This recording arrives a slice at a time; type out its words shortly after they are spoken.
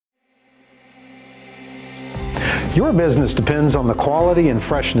Your business depends on the quality and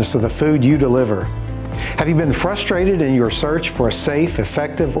freshness of the food you deliver. Have you been frustrated in your search for a safe,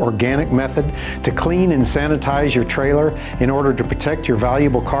 effective, organic method to clean and sanitize your trailer in order to protect your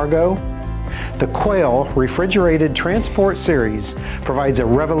valuable cargo? The Quail Refrigerated Transport Series provides a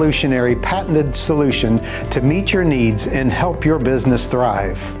revolutionary patented solution to meet your needs and help your business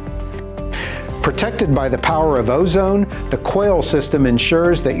thrive. Protected by the power of ozone, the Quail system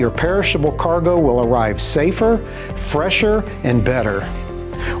ensures that your perishable cargo will arrive safer, fresher, and better.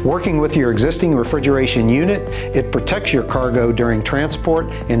 Working with your existing refrigeration unit, it protects your cargo during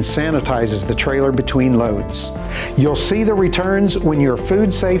transport and sanitizes the trailer between loads. You'll see the returns when your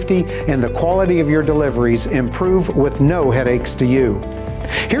food safety and the quality of your deliveries improve with no headaches to you.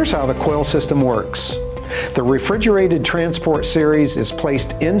 Here's how the Quail system works. The Refrigerated Transport Series is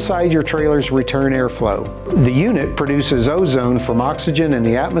placed inside your trailer's return airflow. The unit produces ozone from oxygen in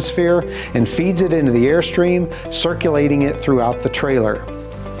the atmosphere and feeds it into the airstream, circulating it throughout the trailer.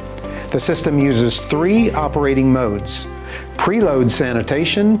 The system uses 3 operating modes: preload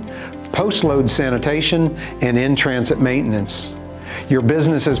sanitation, post-load sanitation, and in-transit maintenance. Your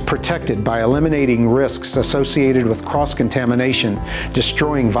business is protected by eliminating risks associated with cross-contamination,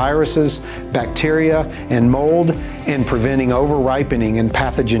 destroying viruses, bacteria, and mold, and preventing over-ripening and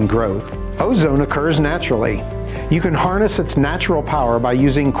pathogen growth. Ozone occurs naturally. You can harness its natural power by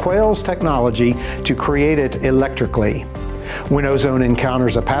using Quail's technology to create it electrically. When ozone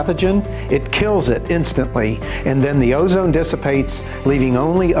encounters a pathogen, it kills it instantly, and then the ozone dissipates, leaving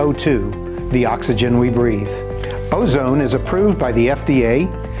only O2, the oxygen we breathe. Ozone is approved by the FDA,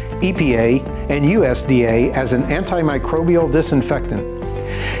 EPA, and USDA as an antimicrobial disinfectant.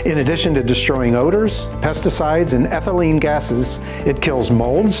 In addition to destroying odors, pesticides, and ethylene gases, it kills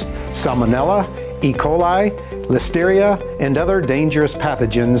molds, salmonella, E. coli, listeria, and other dangerous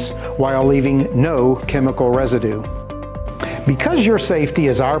pathogens while leaving no chemical residue. Because your safety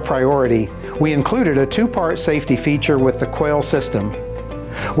is our priority, we included a 2-part safety feature with the Quail system.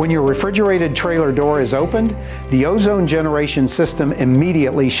 When your refrigerated trailer door is opened, the ozone generation system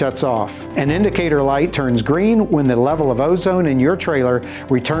immediately shuts off. An indicator light turns green when the level of ozone in your trailer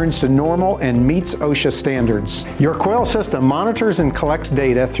returns to normal and meets OSHA standards. Your Quail system monitors and collects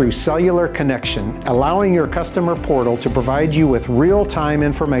data through cellular connection, allowing your customer portal to provide you with real-time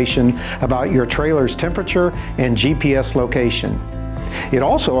information about your trailer's temperature and GPS location. It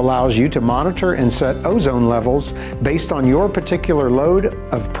also allows you to monitor and set ozone levels based on your particular load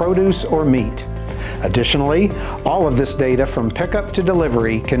of produce or meat. Additionally, all of this data from pickup to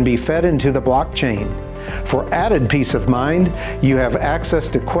delivery can be fed into the blockchain. For added peace of mind, you have access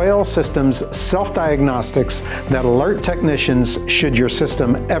to Quail Systems self-diagnostics that alert technicians should your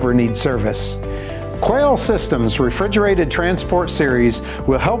system ever need service. Quail Systems Refrigerated Transport Series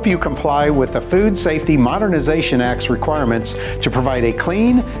will help you comply with the Food Safety Modernization Act's requirements to provide a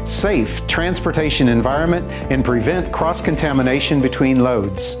clean, safe transportation environment and prevent cross-contamination between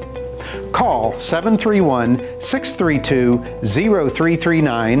loads. Call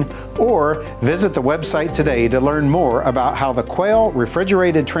 731-632-0339 or visit the website today to learn more about how the Quail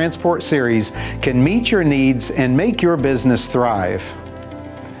Refrigerated Transport Series can meet your needs and make your business thrive.